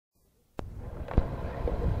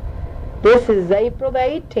This is April the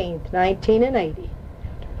 18th, 1980.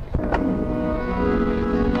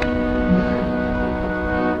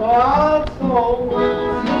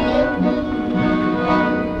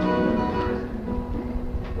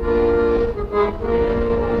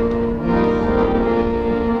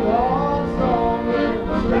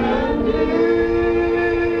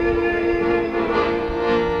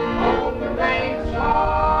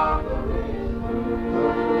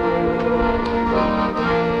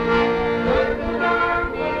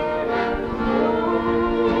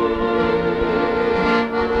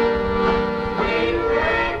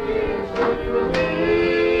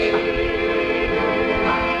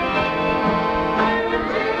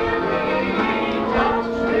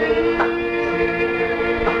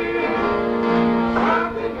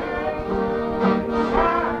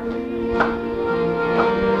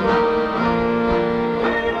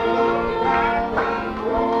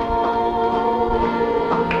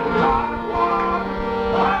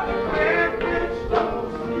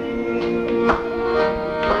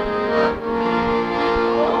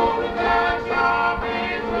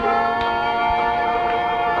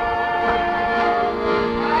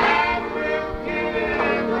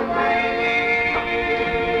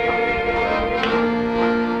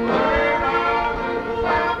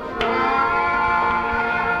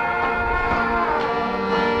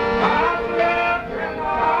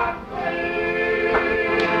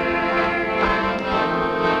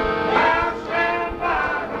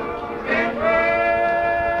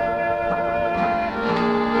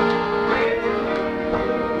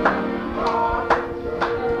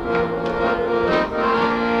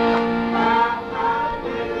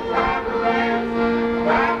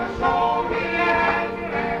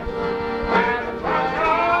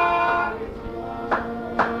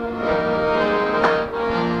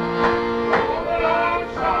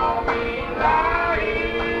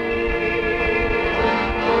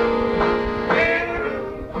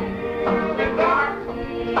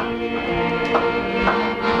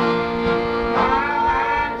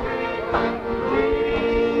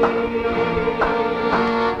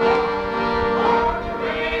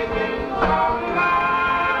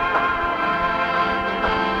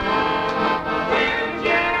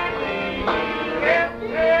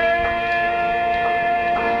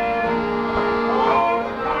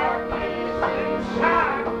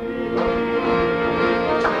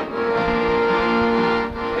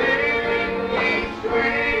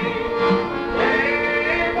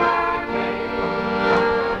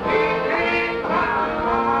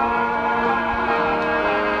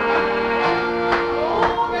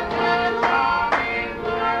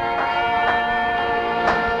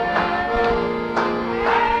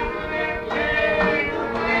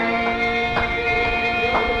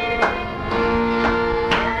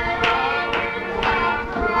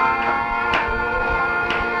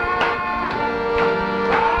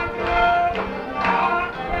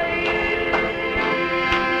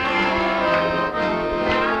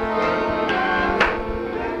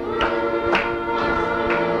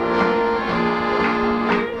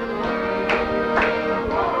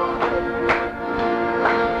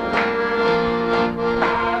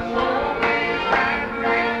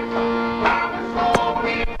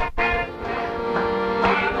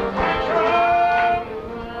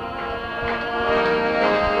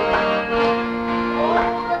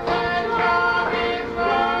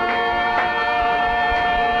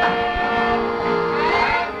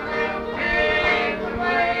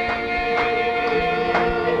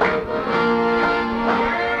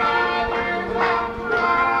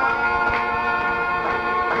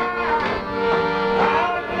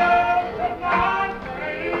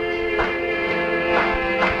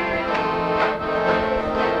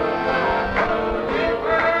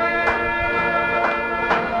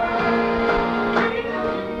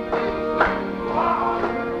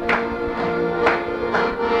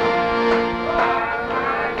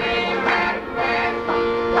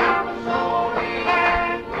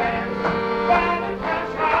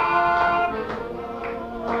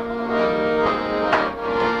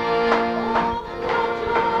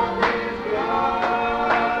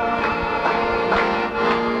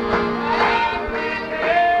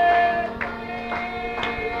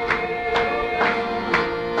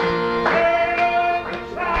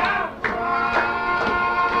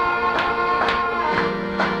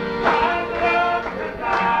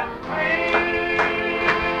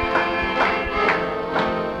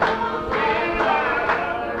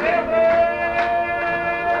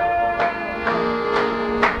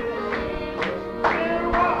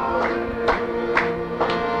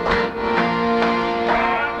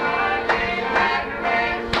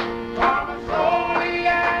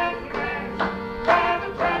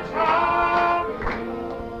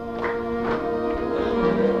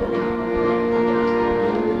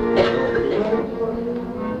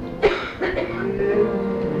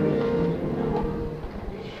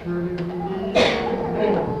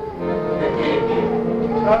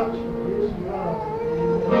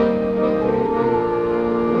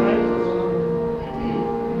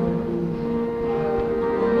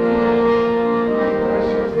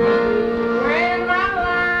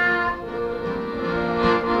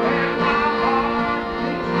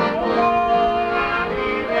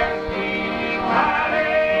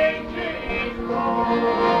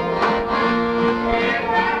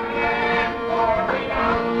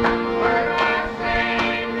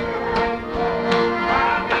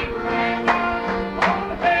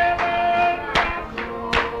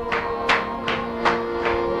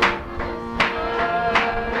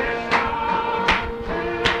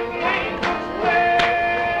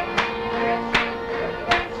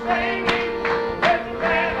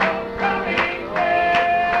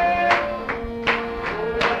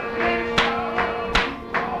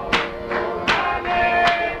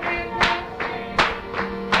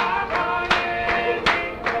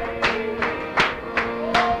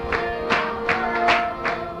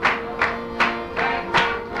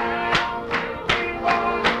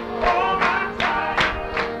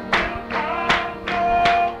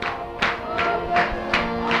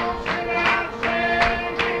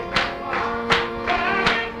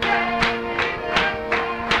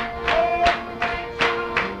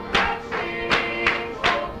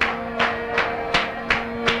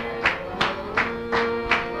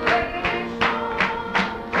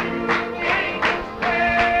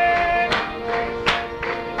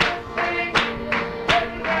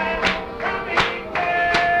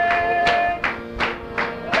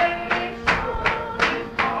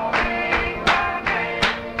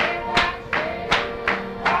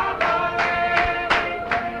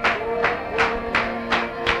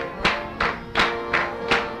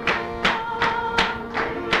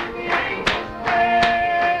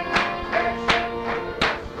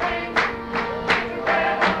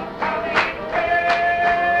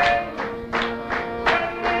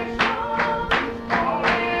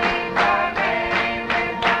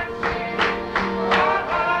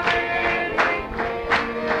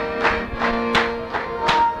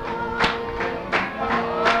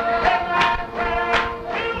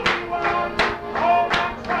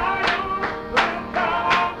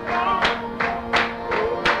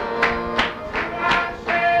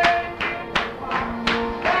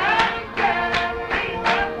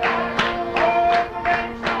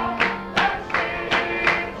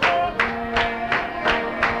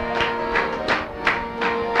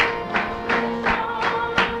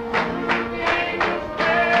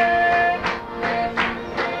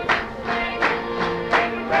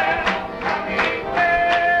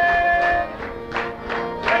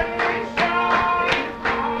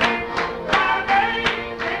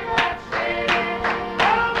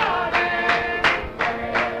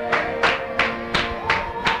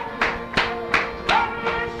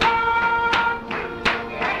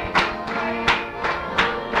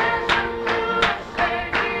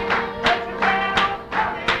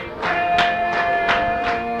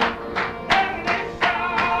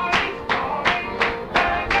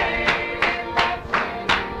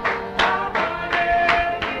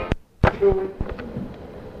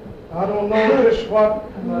 what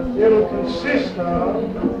it'll consist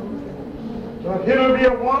of, but it'll be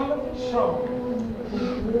a wonderful song. A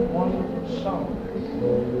wonderful song.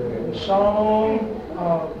 The song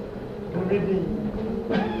of the redeemed.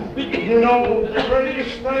 You know, the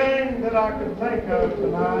greatest thing that I could think of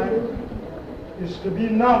tonight is to be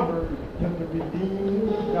numbered in the redeemed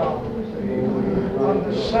of God. On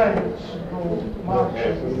the saints go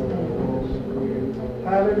marching.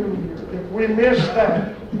 Hallelujah. If we miss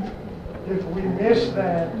that,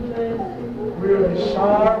 we'll be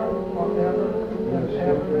sorry forever and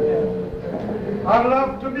ever and ever. I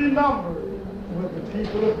love to be numbered with the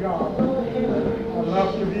people of God. I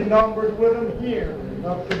love to be numbered with them here. I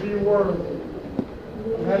love to be worthy.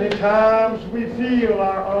 Many times we feel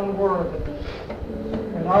our unworthiness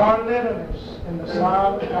and our littleness in the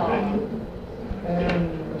sight of God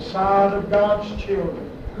and the sight of God's children.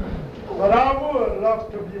 But I would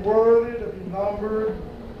love to be worthy to be numbered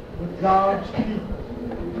with God's people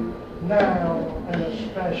now, and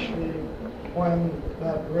especially when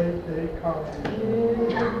that great day comes.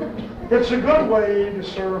 It's a good way to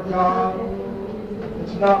serve God.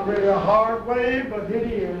 It's not really a hard way, but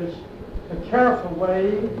it is a careful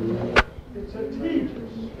way. It's a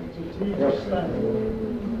tedious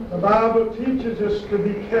thing. The Bible teaches us to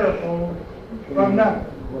be careful from nothing.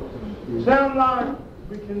 Sound like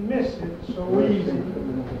we can miss it so easy,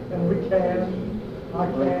 and we can. I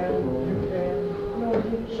can, you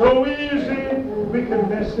can. So easy we can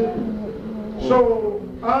miss it. So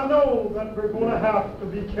I know that we're going to have to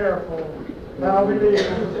be careful how we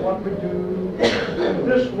live, what we do in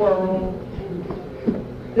this world.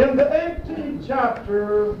 In the 18th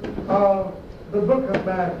chapter of the book of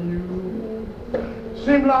Matthew,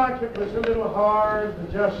 seemed like it was a little hard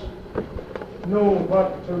to just know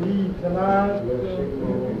what to read tonight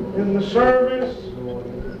in the service,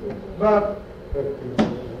 but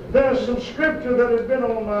there's some scripture that has been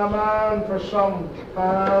on my mind for some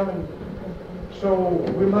time, and so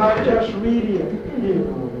we might just read it here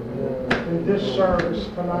in this service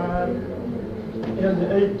tonight in the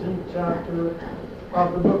 18th chapter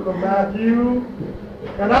of the book of Matthew.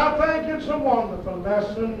 And I think it's a wonderful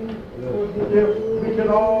lesson if we can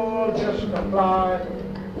all just apply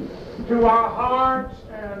it to our hearts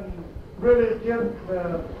and really get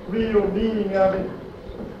the real meaning of it.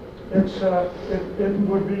 It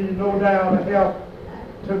would be no doubt a help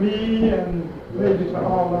to me and maybe to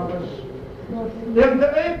all of us. In the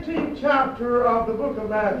 18th chapter of the book of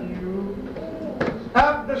Matthew,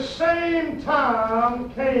 at the same time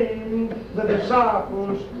came the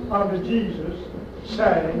disciples unto Jesus,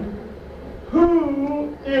 saying,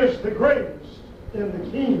 Who is the greatest in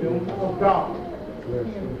the kingdom of God?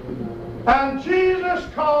 And Jesus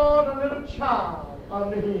called a little child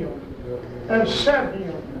unto him, and set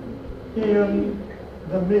him in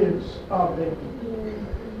the midst of them,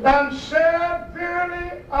 and said,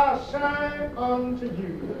 Verily I say unto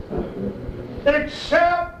you,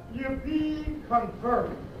 except you be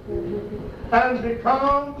converted and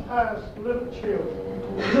become as little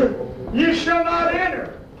children, you shall not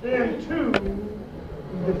enter into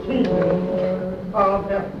the kingdom of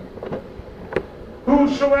heaven.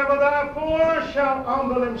 Whosoever therefore shall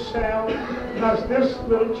humble himself as this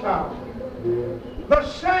little child, the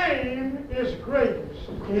same is greatest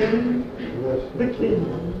in the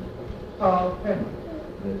kingdom of heaven.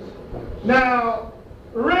 Now,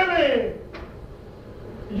 really,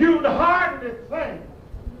 you'd hardly think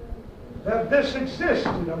that this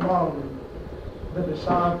existed among the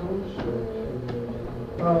disciples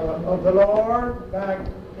of the Lord back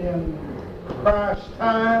in Christ's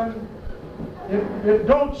time. It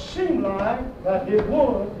don't seem like that it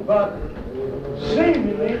would, but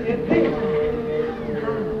seemingly it did.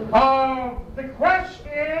 The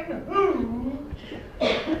question, who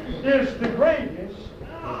is the greatest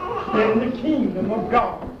in the kingdom of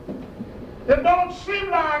God? It don't seem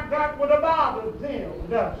like that would have bothered them,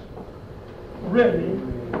 does it? Really,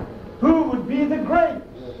 who would be the greatest?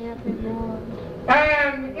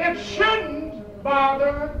 And it shouldn't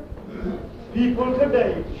bother people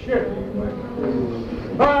today, should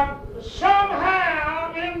it? But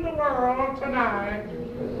somehow in the world tonight,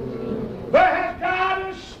 there has got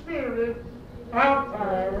a spirit out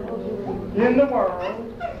there in the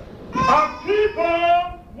world of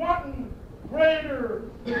people wanting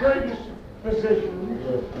the greatest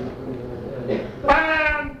positions.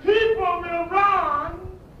 And people will run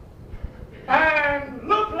and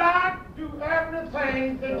look like do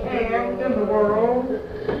everything they can in the world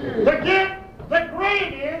to get the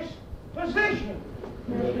greatest position.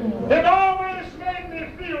 It always made me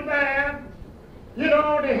feel bad,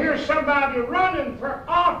 to hear somebody running for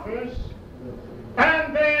office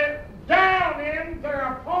and they downing their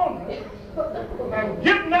opponents and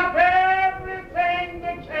giving up everything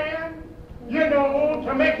they can, you know,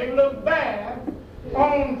 to make it look bad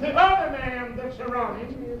on the other man that's around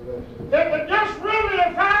him. It just really,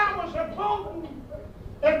 if I was a voting,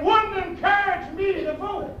 it wouldn't encourage me to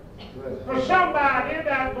vote for somebody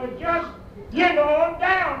that was just, you know,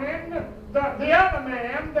 downing the other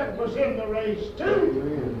man that was in the race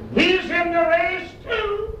too. He's in the race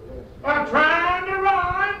too, trying to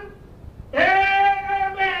run.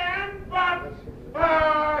 Amen. But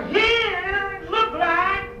here it looked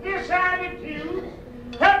like this attitude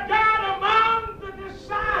had got among the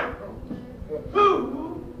disciples.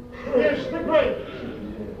 Who is the greatest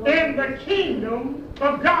in the kingdom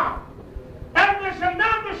of God? And there's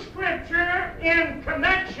another scripture in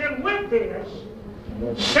connection with this.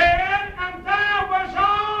 Said, and there was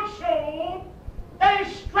also a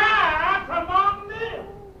strife among them.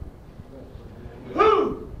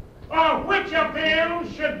 Who or which of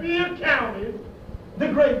them should be accounted the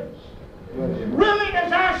greatest? Really,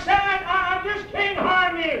 as I said, I just can't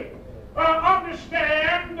hardly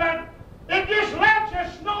understand that it just lets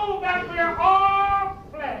us know that we're all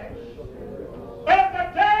flesh. And the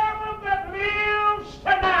devil that lives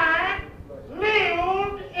tonight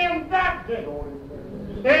lived in that day.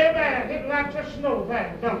 Amen. It lets us know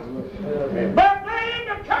that, don't it? But they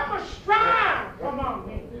become a strife among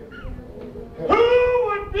them. Who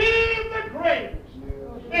would be the greatest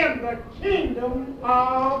in the kingdom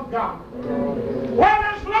of God? Well,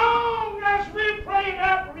 as long as we prayed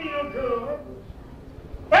up real good,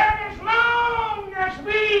 and as long as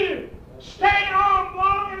we stay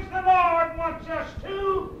humble as the Lord wants us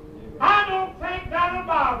to, I don't think that'll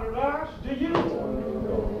bother us, do you?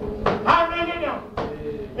 I really don't.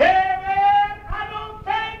 Amen. I don't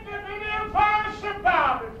think that any of us are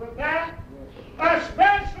bothered with that,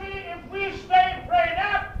 especially if we stay prayed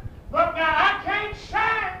up. But now I can't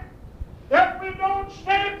say that we don't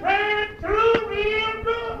stay prayed through real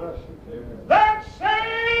good. That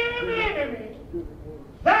same enemy,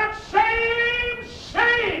 that same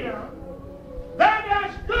Satan, that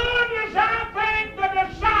as good as I think the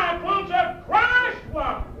disciples of Christ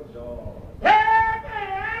were,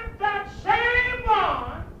 and that same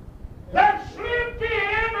one that slipped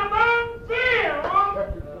in among them,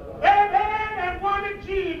 and wanted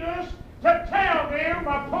Jesus to tell them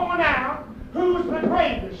or point out who's the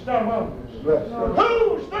greatest among us.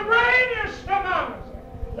 Who's the greatest among us?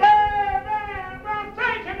 Amen. I'm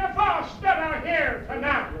thinking of us that are here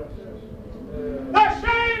tonight. The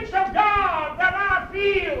saints of God that I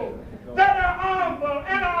feel that are humble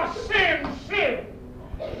and are sincere.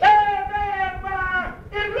 Amen. But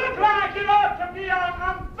it looked like it ought to be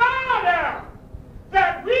a father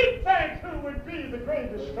that we think who would be the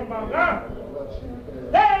greatest among us.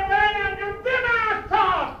 Amen. And then I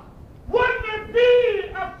thought, wouldn't it be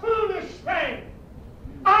a foolish thing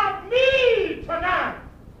of me tonight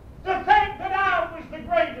to think that I was the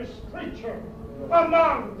greatest preacher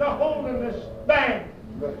among the holiness band?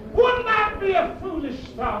 Wouldn't that be a foolish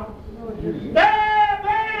thought? Amen.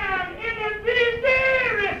 It would be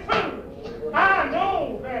very foolish. I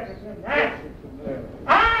know better than that.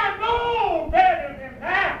 I know better than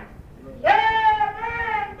that.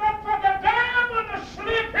 Amen. But for the devil to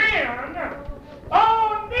slip in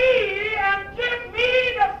on me and give me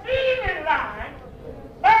the feeling like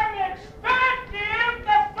and expecting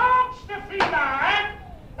the folks to feel like,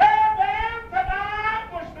 amen, that I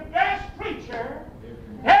was the best preacher,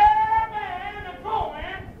 amen,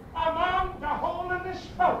 going among the holiness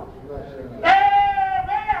folk. Amen.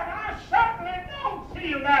 I certainly don't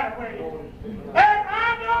feel that way. And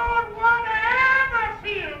I don't want to ever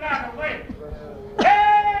feel that way.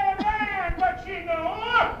 Amen. But you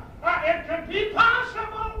know, it could be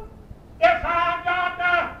possible if I got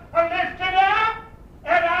lifted up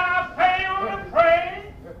and I failed to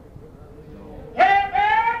pray.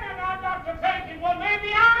 Amen. And I got to thinking, well,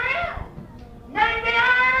 maybe I am. Maybe I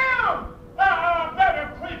am a better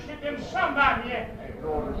preacher than somebody else.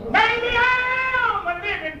 Maybe I am a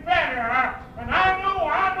living better. And I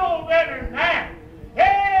know better than that.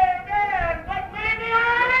 Amen. But maybe I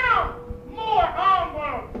am more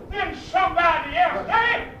humble than somebody else.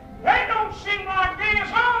 They don't seem like they're as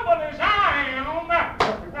humble as I am.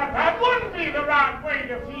 That wouldn't be the right way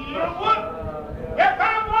to feel, would it? If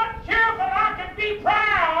I wasn't careful, I could be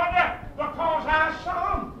proud because I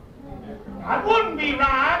some. That wouldn't be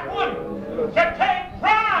right, would it? To take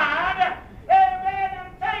pride, amen, in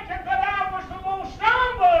thinking that I was the most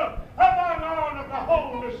humble among all of the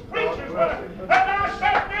holiness preachers. And I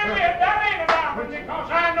said, really, that ain't about me because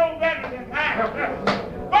I know better than that.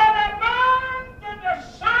 But among the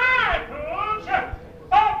disciples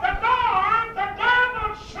of the Lord,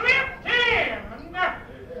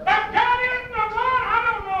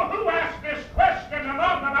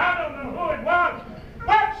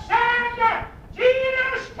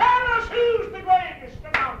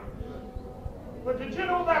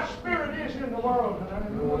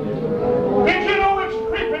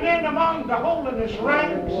 among the holiness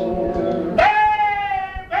ranks. Amen.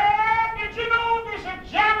 Did you know there's a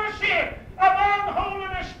jealousy among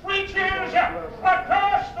holiness preachers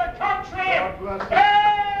across the country? Amen.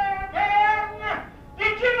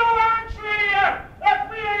 Did you know actually if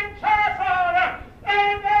we ain't careful,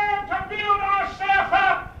 amen, to build ourselves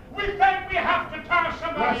up, we think we have to tear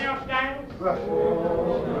somebody else down?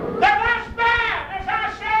 Now that's bad, as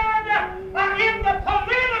I said, in the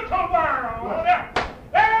political world.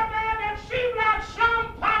 Amen. It seems like some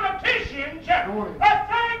politicians think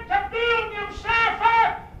to build themselves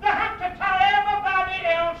up, they have to tear everybody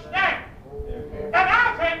else down. And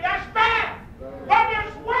I think that's bad. But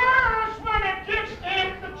it's worse when it gets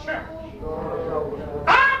in the church. I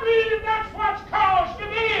believe that's what's caused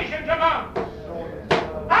divisions among us.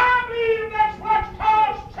 I believe that's what's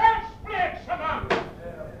caused church splits among us.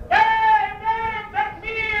 Amen. That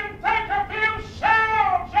men think of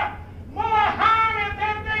themselves more highly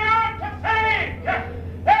than they ought to think.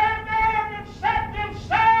 Amen. And set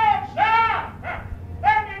themselves up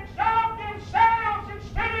and exalt themselves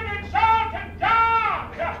instead of exalting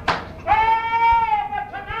God. Oh, but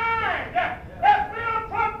tonight, if we'll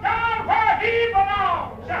put God where He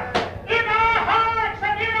belongs, in our hearts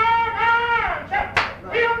and in our minds,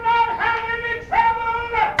 we'll not have any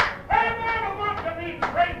trouble. Amen. I want to be the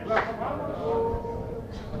greatest among us.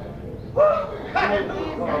 I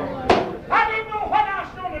didn't know what I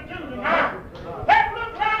was going to do tonight. It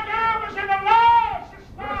looked like I was in the lost as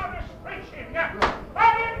far as preaching. I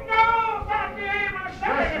didn't know if I'd be able to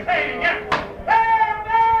say anything.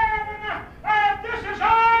 Amen. This is all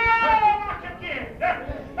I could give.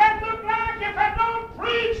 It looked like if I don't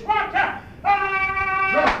preach what all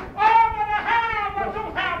that I have, I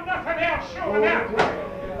don't have nothing else showing up.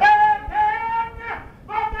 Amen.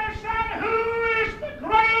 But they said, who is the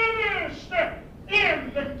greatest in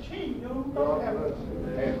the kingdom of heaven?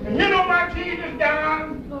 And you know my Jesus done?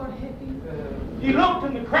 He looked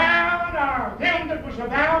in the crowd or them that was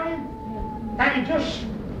about him, and he just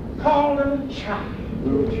called a little child.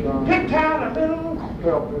 Picked out a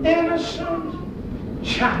little innocent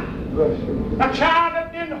child. A child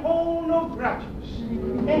that didn't hold no grudges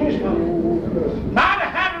in his heart. Might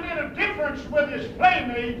have had a little difference with his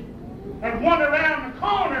playmate and went around the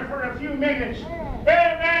corner for a few minutes.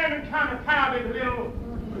 Amen. And kind of pouted a little.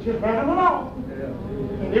 Just let him alone.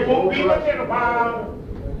 And it won't be but a little while.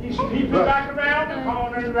 He's peeping back around the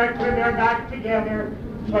corner and right when they're back together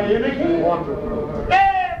playing again. Amen.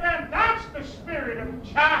 That's the spirit of a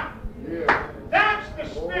child. That's the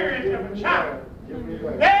spirit of a child.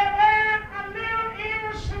 Amen. A little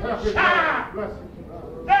innocent child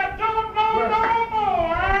that don't know no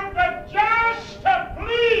more than just to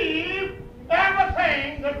believe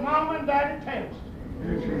everything that mom and daddy tells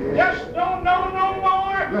them. Just don't know no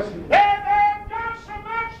more. Amen. Got so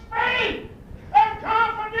much faith and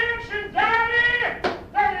confidence in daddy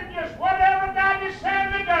that it just whatever daddy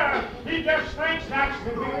says he does, he just thinks that's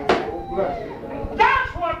the good.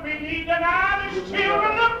 That's what we need tonight as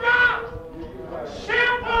children of God.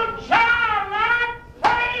 Simple childlike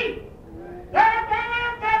faith.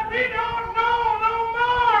 Amen. That we don't know no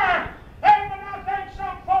more. Amen. I think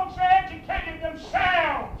some folks are educating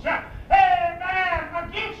themselves. Amen.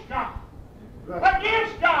 Against God.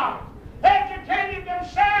 Against God. Educating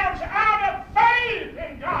themselves out of faith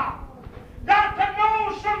in God. Got to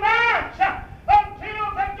know so much until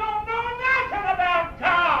they don't know nothing about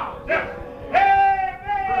God.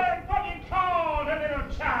 Amen. What he called a little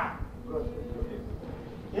child.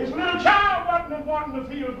 His little child wasn't wanting to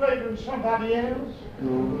feel greater than somebody else.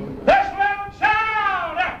 This little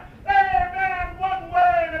child, amen, wasn't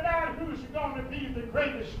worried about who's going to be the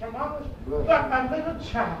greatest among us, but a little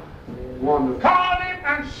child. Called him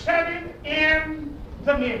and set him in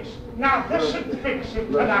the midst. Now this would fix it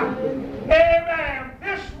tonight. Amen.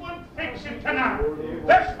 This would fix it tonight.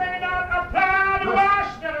 This may not apply to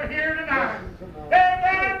us that are here tonight.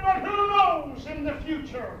 Amen. But who knows in the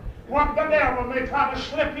future what the devil may try to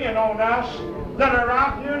slip in on us that are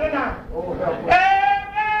out here tonight.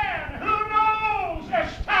 Amen. Who knows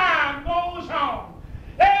as time goes on.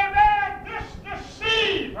 Amen. This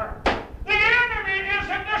deceiver. The enemy is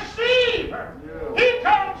a deceiver. He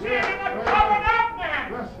comes in a covered up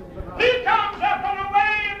man. He comes up in a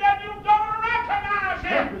way that you don't recognize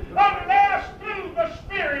him unless through the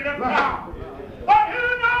Spirit of God. But who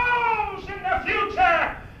knows in the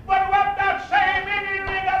future but what that same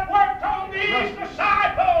enemy that worked on these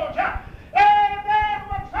disciples, amen,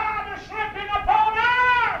 will try to slip in upon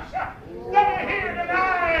us that are here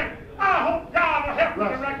tonight. I hope God will help me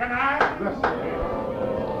to recognize him.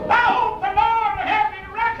 I hope the Lord will help me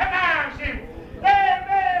to recognize him.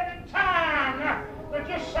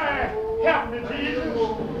 Help me, Jesus.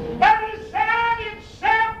 And he said,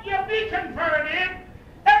 except you be converted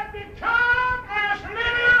and become as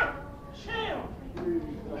little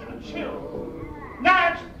children. Little children.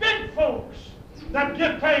 Now it's big folks that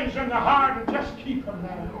get things in the heart and just keep them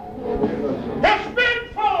there. It's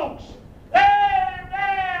big folks,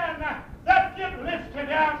 amen, that get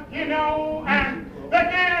lifted up, you know, and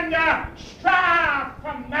begin to strive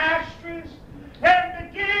for masteries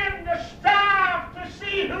and begin to strive to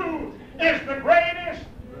see who is the greatest.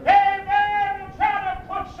 Amen. And try to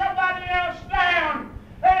put somebody else down.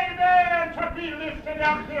 Amen. To be lifted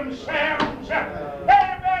up themselves.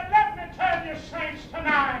 Amen. Let me tell you, saints,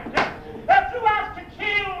 tonight, if you have to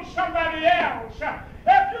kill somebody else,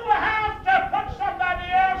 if you have to put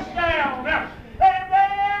somebody else down,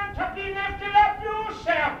 amen, to be lifted up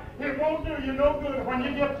yourself, it won't do you no good when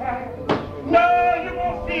you get tired. No, you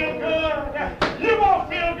won't feel good. You won't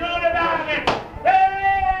feel good about it.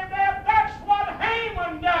 Amen. That's what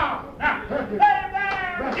Haman done.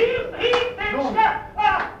 Amen. He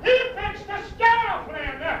fixed the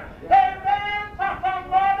scaffolding. Amen. For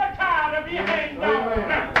Mordecai to be hanged on.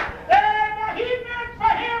 Amen. He meant for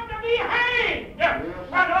him to be hanged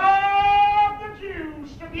and all the Jews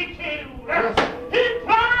to be killed. He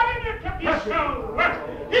plotted it to be so.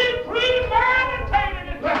 He premeditated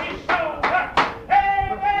it to be so.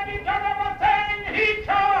 Amen. He done everything he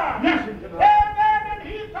could. Amen. And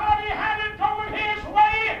he thought he had it going his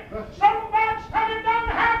way so much that he done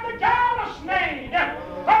have the gallows made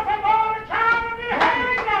for Mordecai to be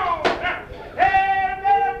hanged on.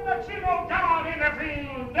 Amen. But you know God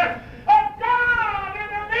intervened. God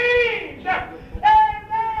intervened.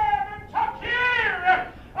 Amen. And took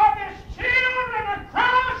care of his children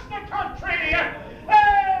across the country.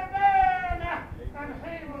 Amen. And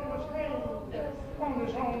Haman was hanged on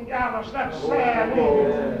his own gallows. That's sad.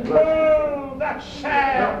 Oh, that's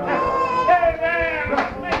sad. Amen.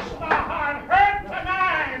 That makes my heart hurt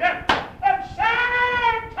tonight. And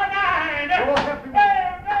sad tonight. Amen.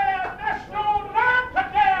 Let's don't let the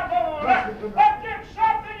devil get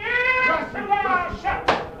something else to us.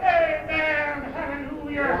 Amen.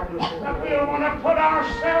 Hallelujah. That we don't want to put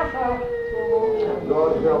ourselves up.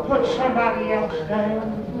 Put somebody else down.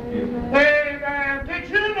 Amen. Did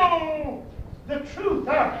you know the truth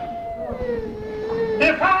of it?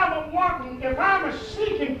 If I'm a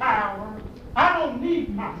seeking power, I don't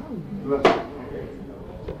need power.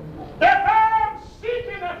 If I'm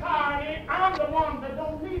seeking authority, I'm the one that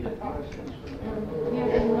don't need authority.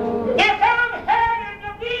 If I'm headed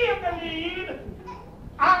to be in the lead,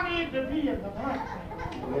 I need to be in the background.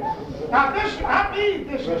 Now I believe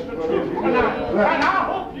this is the truth tonight, and I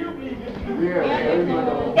hope you believe it too.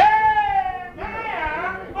 Amen.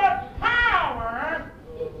 But power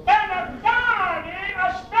and authority,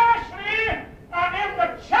 especially in the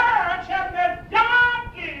church and the God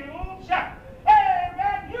gives,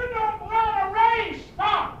 amen, you don't run a race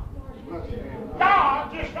for.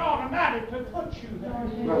 God just automatically puts you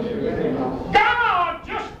there. God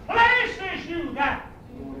just places you there.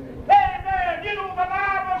 Amen. You know, the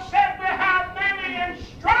Bible said we have many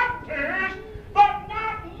instructors, but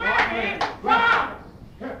not many fathers.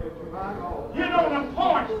 You don't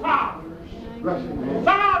appoint fathers.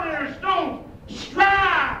 Fathers don't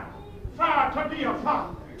strive to be a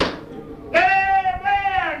father.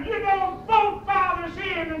 Amen. You don't vote fathers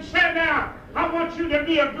in and say, now, I want you to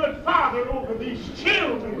be a good father over these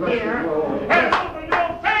children here and over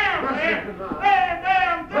your family.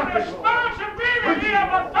 Amen. The responsibility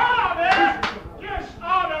of a father just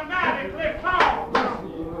automatically falls.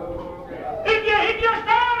 It just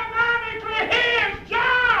automatically his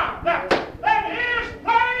job and his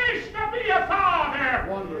place to be a father.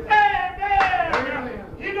 Amen.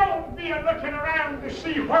 You don't be looking around to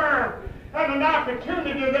see where and an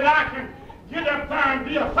opportunity that I can get up there and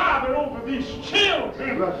be a father over these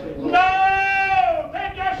children. No,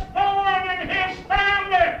 they're just born in his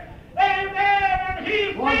family. Amen. And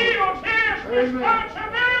he feels his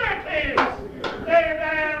responsibility.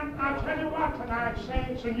 Amen. I'll tell you what tonight,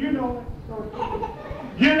 saints, and you know it.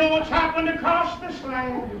 You know what's happened across this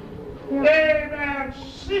land. Amen.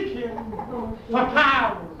 Seeking for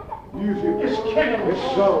power is killing us.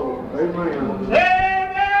 It's so. Amen.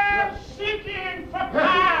 Amen. Seeking for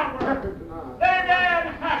power.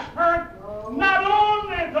 Amen. Has hurt not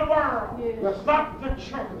only the world, but the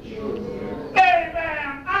church.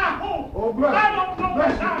 Amen. I hope. I don't know,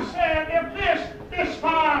 as I said, if this is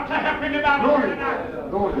far to help anybody tonight.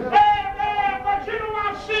 Amen. But you know,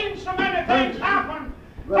 I've seen so many things happen.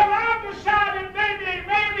 But I've decided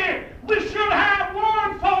maybe we should have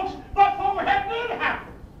warned folks before it did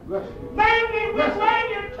happen. Maybe we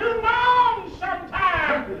waited too long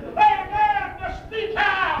sometime. Amen.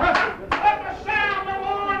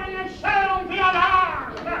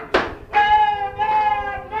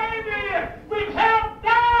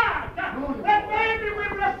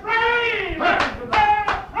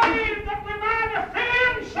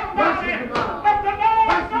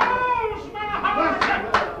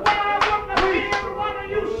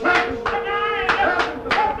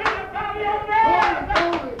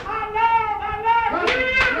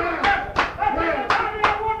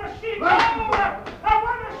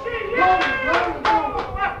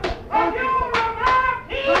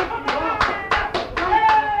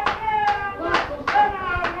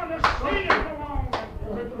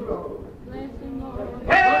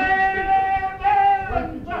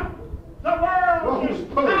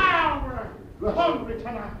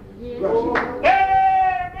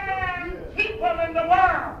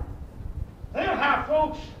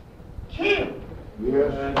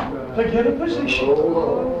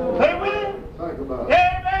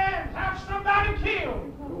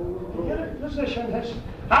 musician has,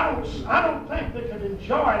 I don't think they could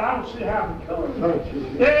enjoy it. I don't see how they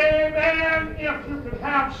could. Amen. If you could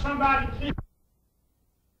have somebody keep